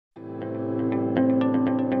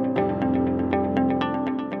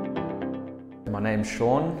My name's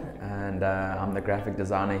Shaun and I'm the graphic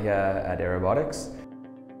designer here at Aerobotics.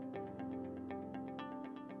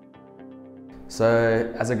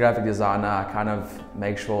 So as a graphic designer, I kind of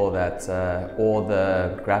make sure that all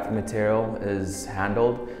the graphic material is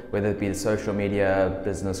handled, whether it be the social media,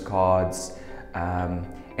 business cards,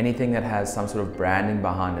 anything that has some sort of branding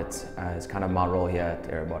behind it is kind of my role here at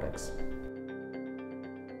Aerobotics.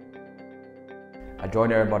 I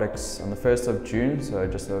joined Aerobotics on the 1st of June, so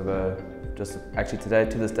just actually today,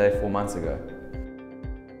 to this day, 4 months ago.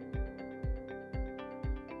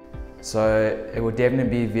 So it would definitely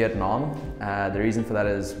be Vietnam. The reason for that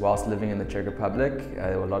is whilst living in the Czech Republic,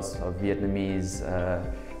 there were lots of Vietnamese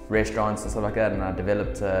restaurants and stuff like that, and I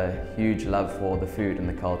developed a huge love for the food and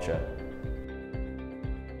the culture.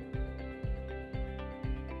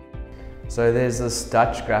 So there's this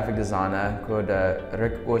Dutch graphic designer called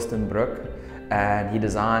Rick Oostenbroek, and he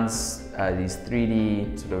designs these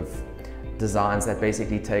 3D sort of designs that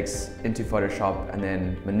basically takes into Photoshop and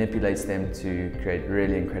then manipulates them to create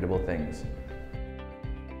really incredible things.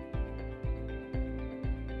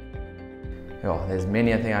 Oh, there's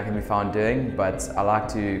many a thing I can be found doing, but I like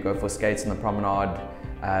to go for skates on the promenade,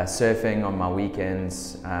 surfing on my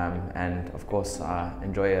weekends, and of course I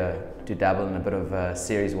enjoy to dabble in a bit of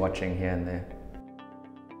series watching here and there.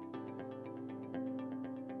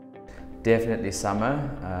 Definitely summer.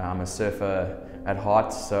 I'm a surfer at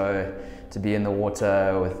heart, so to be in the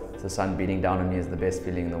water with the sun beating down on me is the best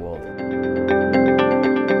feeling in the world.